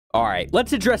All right,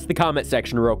 let's address the comment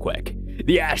section real quick.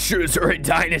 The Astros are a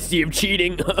dynasty of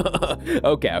cheating.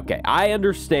 Okay. I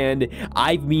understand.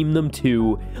 I've memed them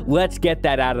too. Let's get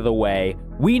that out of the way.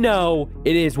 We know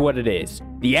it is what it is.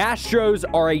 The Astros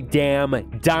are a damn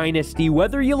dynasty,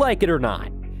 whether you like it or not.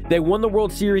 They won the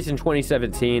World Series in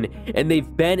 2017, and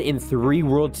they've been in 3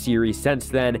 World Series since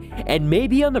then, and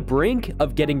maybe on the brink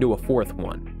of getting to a 4th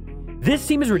one. This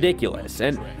team is ridiculous,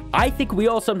 and I think we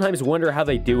all sometimes wonder how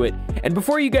they do it. And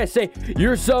before you guys say,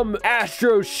 you're some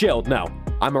Astros shield, no,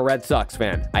 I'm a Red Sox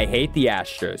fan. I hate the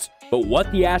Astros. But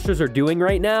what the Astros are doing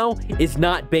right now is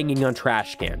not banging on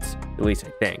trash cans, at least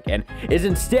I think, and is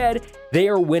instead, they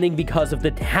are winning because of the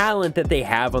talent that they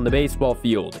have on the baseball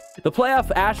field. The playoff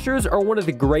Astros are one of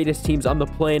the greatest teams on the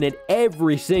planet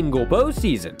every single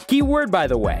postseason. Key word, by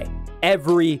the way,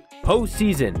 every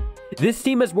postseason. This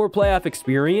team has more playoff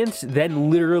experience than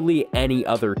literally any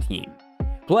other team.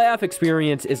 Playoff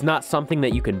experience is not something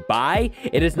that you can buy.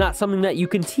 It is not something that you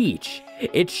can teach.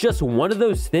 It's just one of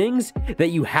those things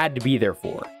that you had to be there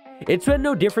for. It's been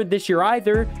no different this year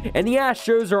either, and the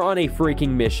Astros are on a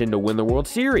freaking mission to win the World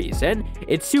Series, and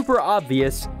it's super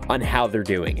obvious on how they're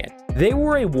doing it. They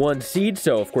were a 1 seed,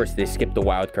 so of course they skipped the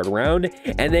wildcard round,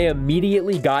 and they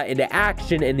immediately got into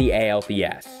action in the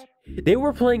ALDS. They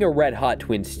were playing a red-hot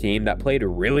Twins team that played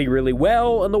really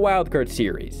well in the wildcard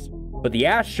series, but the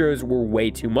Astros were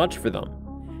way too much for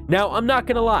them. Now, I'm not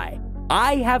gonna lie,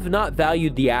 I have not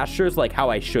valued the Astros like how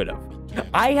I should have.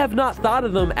 I have not thought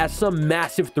of them as some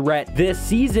massive threat this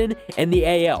season in the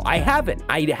AL. I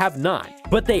have not.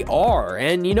 But they are,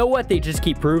 and you know what? They just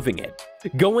keep proving it.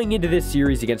 Going into this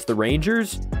series against the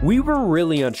Rangers, we were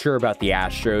really unsure about the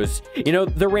Astros. You know,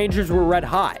 the Rangers were red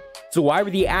hot. So why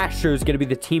were the Astros going to be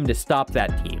the team to stop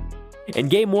that team? In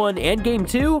Game 1 and Game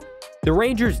 2, the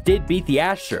Rangers did beat the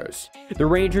Astros. The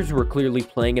Rangers were clearly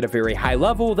playing at a very high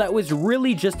level that was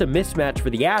really just a mismatch for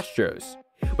the Astros.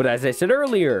 But as I said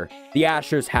earlier, the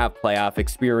Astros have playoff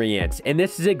experience, and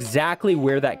this is exactly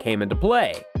where that came into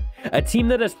play. A team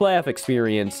that has playoff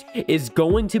experience is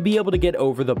going to be able to get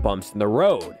over the bumps in the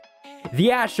road. The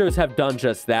Astros have done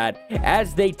just that,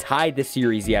 as they tied the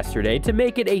series yesterday to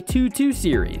make it a 2-2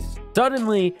 series.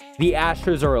 Suddenly, the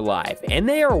Astros are alive, and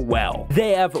they are well.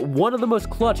 They have one of the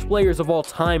most clutch players of all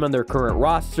time on their current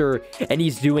roster, and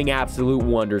he's doing absolute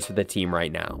wonders for the team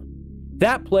right now.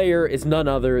 That player is none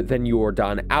other than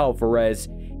Yordan Alvarez.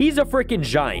 He's a freaking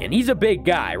giant. He's a big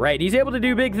guy, right? He's able to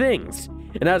do big things.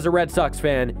 And as a Red Sox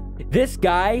fan, this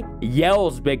guy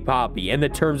yells Big Papi in the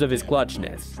terms of his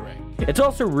clutchness. It's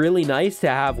also really nice to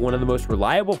have one of the most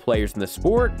reliable players in the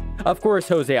sport, of course,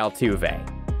 Jose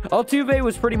Altuve. Altuve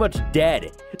was pretty much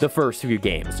dead the first few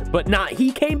games, but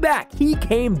he came back. He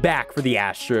came back for the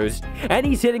Astros, and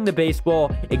he's hitting the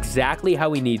baseball exactly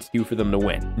how he needs to for them to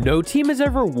win. No team has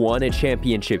ever won a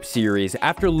championship series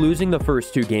after losing the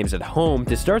first 2 games at home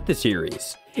to start the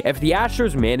series. If the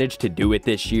Astros managed to do it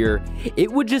this year,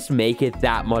 it would just make it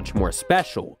that much more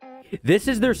special. This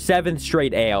is their 7th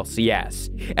straight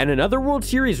ALCS, and another World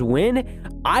Series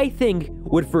win, I think,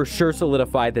 would for sure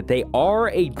solidify that they are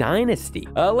a dynasty.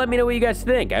 Let me know what you guys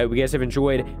think. I hope you guys have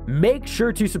enjoyed. Make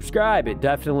sure to subscribe. It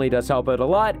definitely does help out a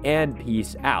lot, and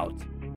peace out.